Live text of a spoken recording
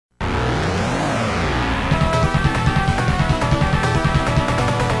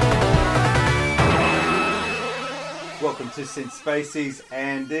to St. Spacey's,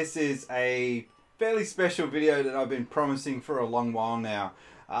 and this is a fairly special video that I've been promising for a long while now.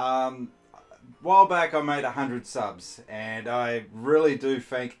 A while back I made 100 subs, and I really do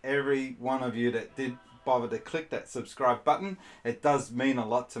thank every one of you that did bother to click that subscribe button. It does mean a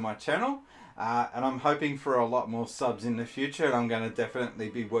lot to my channel, and I'm hoping for a lot more subs in the future, and I'm going to definitely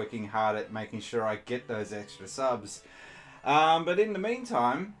be working hard at making sure I get those extra subs. But in the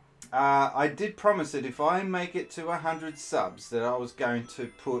meantime, I did promise that if I make it to 100 subs that I was going to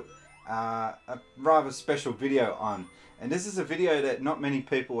put a rather special video on. And this is a video that not many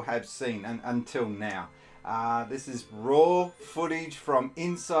people have seen until now. This is raw footage from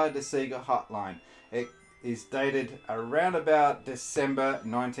inside the Sega Hotline. It is dated around about December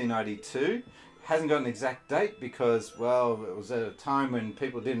 1992. Hasn't got an exact date because, well, it was at a time when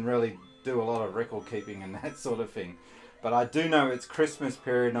people didn't really do a lot of record keeping and that sort of thing. But I do know it's Christmas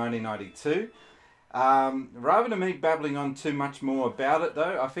period 1992. Rather than me babbling on too much more about it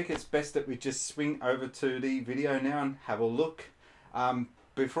though, I think it's best that we just swing over to the video now and have a look.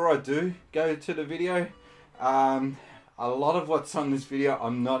 Before I do go to the video, a lot of what's on this video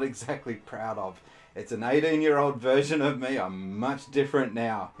I'm not exactly proud of. It's an 18-year-old version of me. I'm much different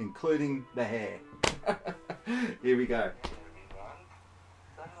now, including the hair. Here we go.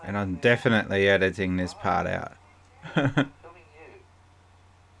 And I'm definitely editing this part out.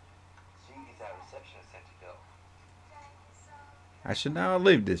 Actually, no, I'll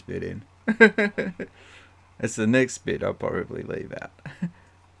leave this bit in. It's the next bit I'll probably leave out.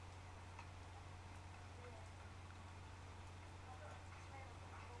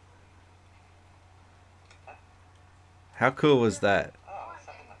 How cool was that? Oh,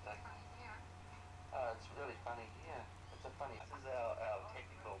 something like that. It's really funny. Yeah, it's a funny. This is our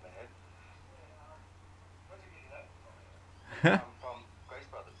technical man. From Grace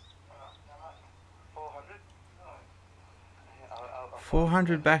Brothers. 400.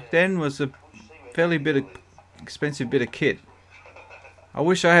 400 back then was a fairly expensive bit of kit. I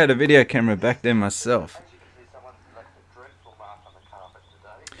wish I had a video camera back then myself.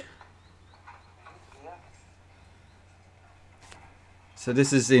 So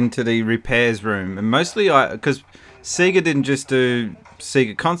this is into the repairs room, and mostly because Sega didn't just do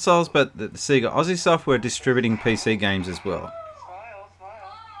Sega consoles, but the Sega Aussie software distributing PC games as well.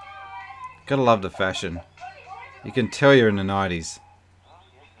 Gotta love the fashion. You can tell you're in the 90s.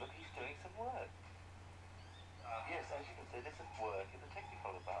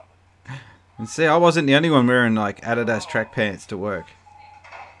 And see, I wasn't the only one wearing like Adidas track pants to work.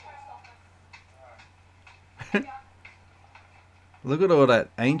 Look at all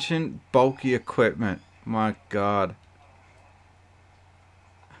that ancient, bulky equipment. My God.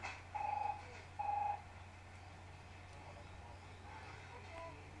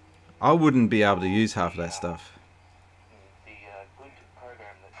 I wouldn't be able to use half of that stuff. The good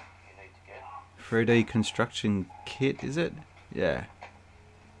program that you need to get. 3D construction kit, is it? Yeah.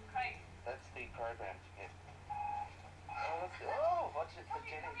 That's the program to get. Oh, watch it for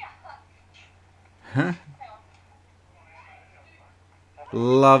Jenny. Huh?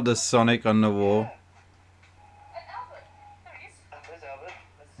 Love the Sonic on the wall.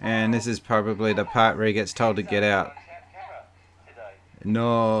 And this is probably the part where he gets told to get out.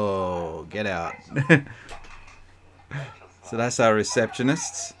 No, get out. So that's our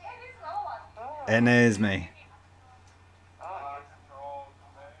receptionists. And there's me.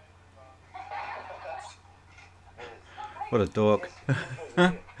 What a dork.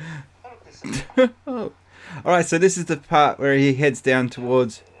 Oh. Alright, so this is the part where he heads down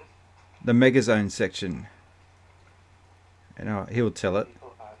towards the Megazone section. And he'll tell it.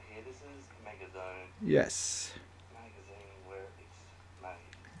 Yes.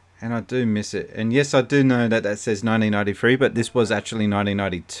 And I do miss it. And yes, I do know that says 1993, but this was actually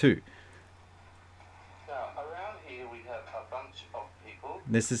 1992. Now, around here we have a bunch of people.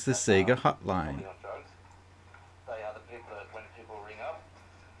 This is the Sega Hotline. They are the people that when people ring up.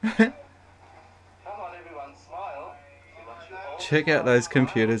 Come on, everyone, smile. Check out those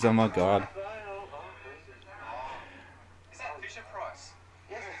computers, oh my God. Is that Fisher Price?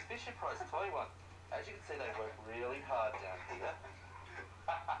 Yes, it's Fisher Price, 21. As you can see, they work really hard down here.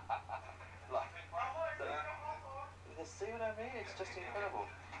 Look, you see what I mean? It's just incredible.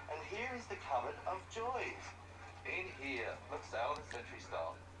 And here is the cupboard of joys. In here, looks Sale of the Century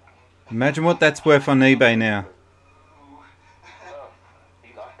style. Imagine what that's worth on eBay now.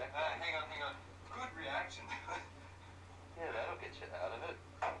 Hang on. Good reaction. Yeah, that'll get you out of it.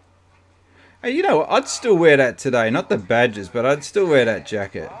 Hey, you know what? I'd still wear that today. Not the badges, but I'd still wear that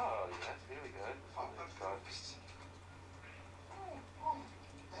jacket. Oh, yes, here we go.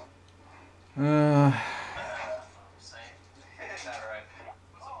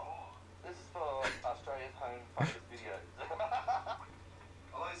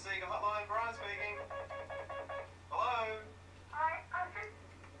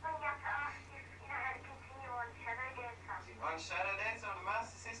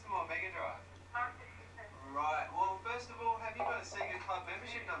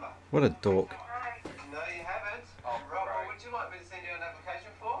 number? What a dork. No, you haven't. Oh, Rob, what would you like me to send you an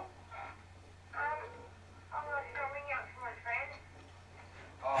application for? I'm going to ring up for my friend.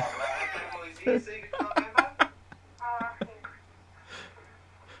 Oh, right. Okay, well, is he a Sega Club member? I'll ask him.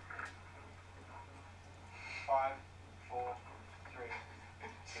 5, 4, 3,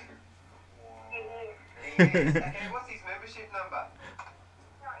 2, 1. He is. He is. Okay, what's his membership number?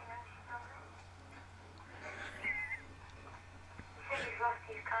 Not in his number. He said he's lost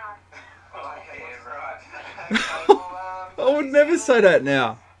his card. Oh, okay, yeah, right. Okay, well, I would never say that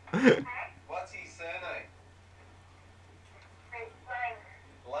now. what's his surname? Lang.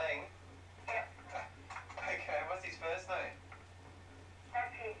 Lang? Yep. Okay, what's his first name?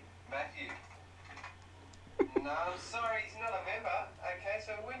 That's it. Matthew. No, I'm sorry, he's not a member. Okay,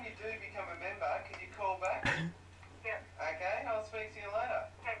 so when you do become a member, can you call back? Yep. Okay, I'll speak to you later.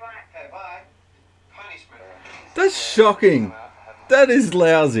 Okay, bye. Okay, bye. Punishment. That's shocking. That is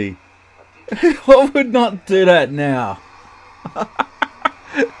lousy. I would not do that now.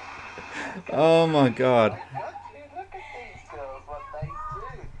 Oh my god. Look at these girls, what they do.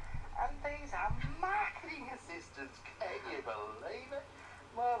 And these are marketing assistants. Can you believe it?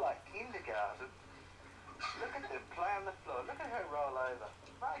 More like kindergarten. Look at them play on the floor. Look at her roll over.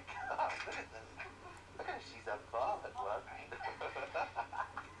 My God, look at this. Look at her, she's a violent one.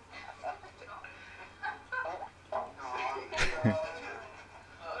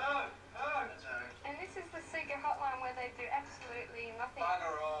 And this is the Sega Hotline where they do absolutely nothing.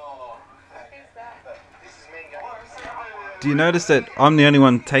 Bugger all. Who's that? This is me going. Do you notice that I'm the only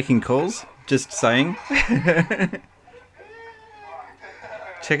one taking calls? Just saying.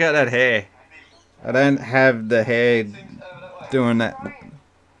 Check out that hair. I don't have the hair doing that. And he's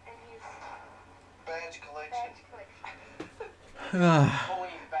Badge collection. badge collection. Coin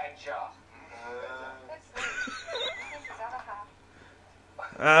badger. That's his other half.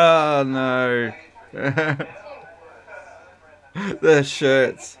 Oh no. The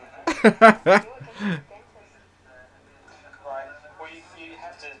shirts. You're just a dentist. Right. Well, you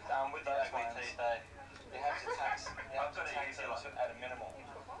have to, with those ones, you have to tax them at a minimal.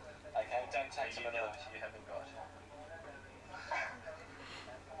 Okay, don't tax them enough you haven't got.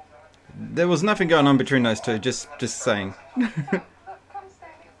 There was nothing going on between those two, just saying. Come stand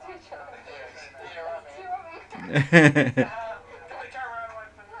next to each other. Two of them. No,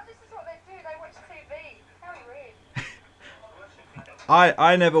 this is what they do. They watch TV. How rude.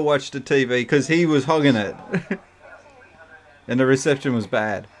 I never watched the TV because he was hogging it. And the reception was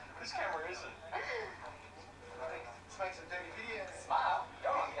bad. This camera isn't. This makes a dirty video. Smile. Go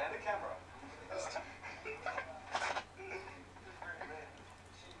on, hand the camera.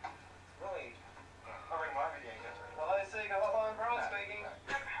 Really? I'll bring my video. Hello, Sega Hotline, Brian speaking.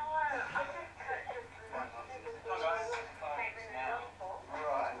 Hello. I just purchased the statement of for.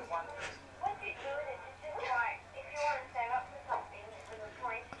 Alright. What's it doing? It's just like, if you want to save up for something for the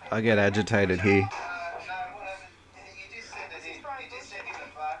point. I get agitated here. No, what happened? You just send it in. You just send in the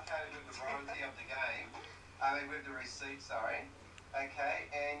barcode with the royalty of the game. With the receipt, sorry.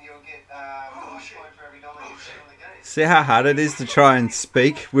 Okay, and you'll get $1 for every dollar you spend on the game. See how hard it is to try and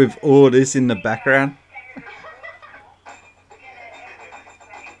speak with all this in the background?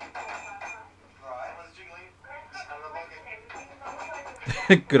 Right.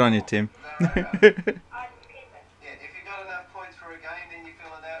 Jiggling. Good on you, Tim. Yeah, if you've got enough points for a game, then you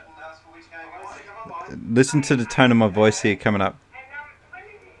fill it out and ask for which game you want. Listen to the tone of my voice here coming up. And when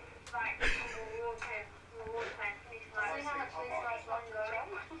is this, like, reward plan finish? Like, See how much these guys want to go on?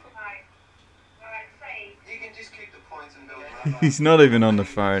 like, say, You can just keep the points and build them up. He's not even on the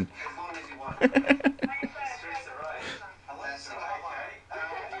phone. As long as you want. when is that? Stress the race. Hello, Sega Hotline. Do you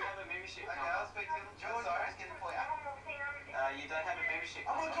have a membership number? Okay, I'll speak to them. George, sorry, I was getting for you. You don't have a membership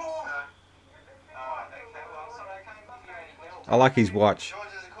number? Oh, my God. Oh, okay. Well, I'm sorry, I can't give you any help. I like his watch.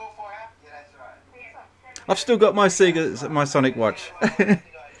 George, is it cool for you? Yeah, that's right. I've still got my my Sonic watch. Okay. Alright then,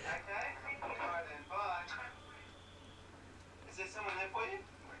 bye. Is there someone there for you?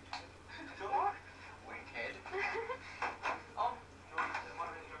 George? Winkhead. Oh, George,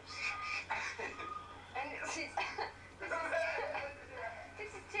 And this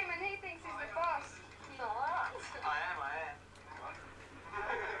is Tim, and he thinks he's the boss. Not. I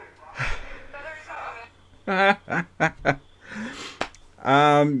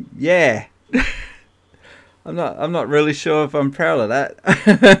am. Yeah. I'm not really sure if I'm proud of that.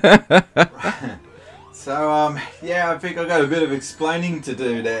 So yeah, I think I got a bit of explaining to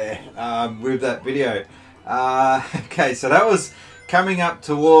do there with that video. Okay, so that was coming up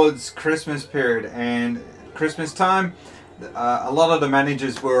towards Christmas period and Christmas time. a lot of the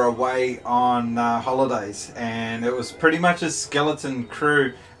managers were away on holidays, and it was pretty much a skeleton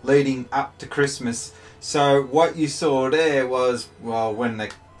crew leading up to Christmas. So what you saw there was, well, when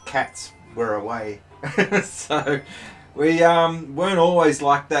the cats were away. So we weren't always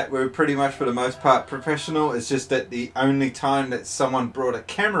like that. We were pretty much, for the most part, professional. It's just that the only time that someone brought a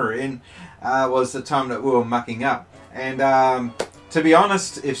camera in was the time that we were mucking up. And to be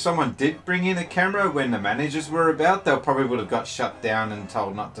honest, if someone did bring in a camera when the managers were about, they probably would have got shut down and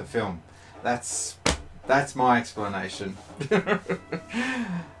told not to film. That's my explanation.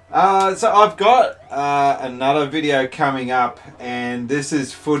 So I've got another video coming up, and this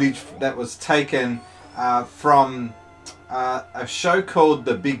is footage that was taken from a show called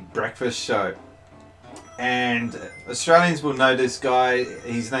The Big Breakfast Show. And Australians will know this guy.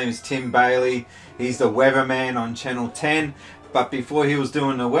 His name is Tim Bailey. He's the weatherman on Channel 10. But before he was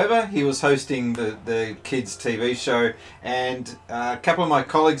doing the weather, he was hosting the kids TV show. And a couple of my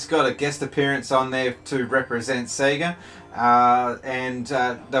colleagues got a guest appearance on there to represent Sega. And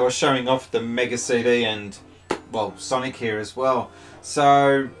they were showing off the Mega CD and, well, Sonic here as well.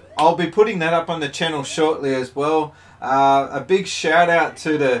 So I'll be putting that up on the channel shortly as well. A big shout out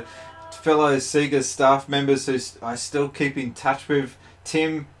to the fellow Sega staff members who I still keep in touch with.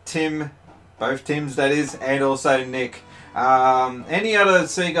 Tim, both Tims that is, and also Nick. Any other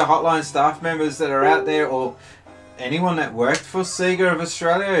Sega Hotline staff members that are out there, or anyone that worked for Sega of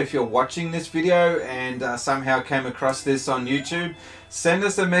Australia, if you're watching this video and somehow came across this on YouTube, send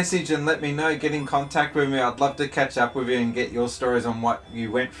us a message and let me know. Get in contact with me. I'd love to catch up with you and get your stories on what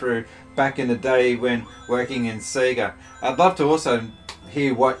you went through back in the day when working in Sega. I'd love to also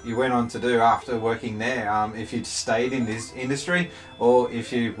hear what you went on to do after working there, if you'd stayed in this industry, or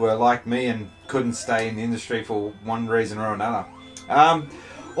if you were like me and couldn't stay in the industry for one reason or another.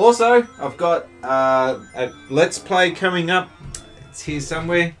 Also, I've got a Let's Play coming up. It's here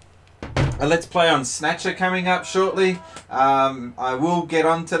somewhere. A Let's Play on Snatcher coming up shortly. I will get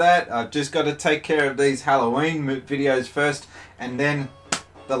onto that. I've just got to take care of these Halloween videos first, and then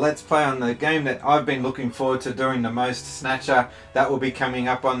the Let's Play on the game that I've been looking forward to doing the most, Snatcher. That will be coming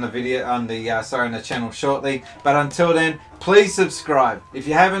up on the video, on the on the channel shortly. But until then, please subscribe. If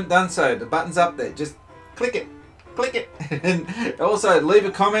you haven't done so, the button's up there. Just click it. Click it. And also leave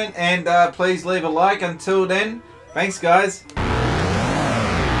a comment, and please leave a like. Until then, thanks guys.